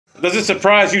Does it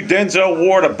surprise you Denzel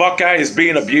Ward, a Buckeye, is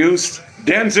being abused?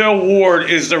 Denzel Ward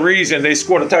is the reason they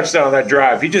scored a touchdown on that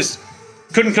drive. He just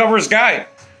couldn't cover his guy.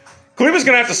 Cleveland's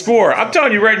going to have to score. I'm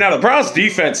telling you right now, the Browns'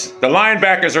 defense, the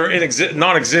linebackers are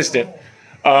non-existent.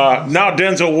 Now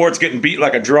Denzel Ward's getting beat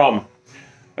like a drum.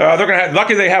 They're going to have,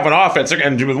 lucky they have an offense.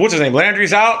 And what's his name?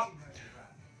 Landry's out.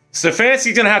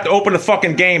 Stefanski's going to have to open the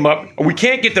fucking game up. We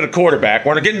can't get to the quarterback.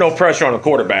 We're getting no pressure on the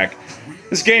quarterback.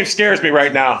 This game scares me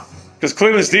right now because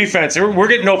Cleveland's defense, we're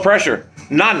getting no pressure.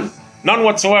 None. None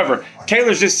whatsoever.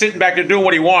 Taylor's just sitting back there doing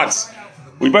what he wants.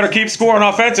 We better keep scoring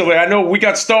offensively. I know we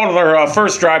got stalled on our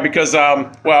first drive because,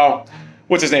 well,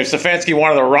 what's his name? Stefanski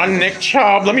wanted to run Nick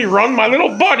Chubb. Let me run my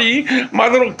little buddy, my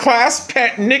little class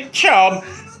pet Nick Chubb.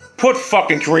 Put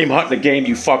fucking Kareem Hunt in the game,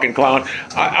 you fucking clown.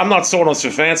 I'm not sold on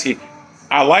Stefanski.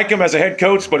 I like him as a head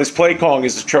coach, but his play calling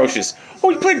is atrocious. Oh,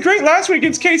 he played great last week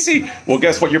against KC. Well,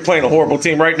 guess what? You're playing a horrible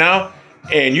team right now,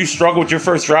 and you struggled with your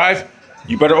first drive.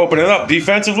 You better open it up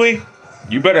defensively.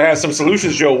 You better have some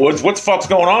solutions, Joe Woods. What the fuck's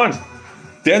going on?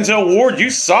 Denzel Ward, you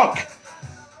suck.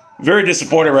 Very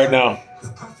disappointed right now.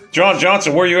 John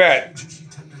Johnson, where you at?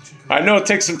 I know it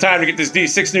takes some time to get this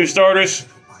D6 new starters,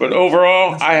 but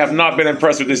overall, I have not been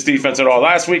impressed with this defense at all.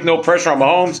 Last week, no pressure on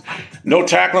Mahomes. No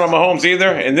tackling on Mahomes either.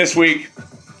 And this week,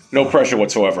 no pressure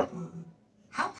whatsoever.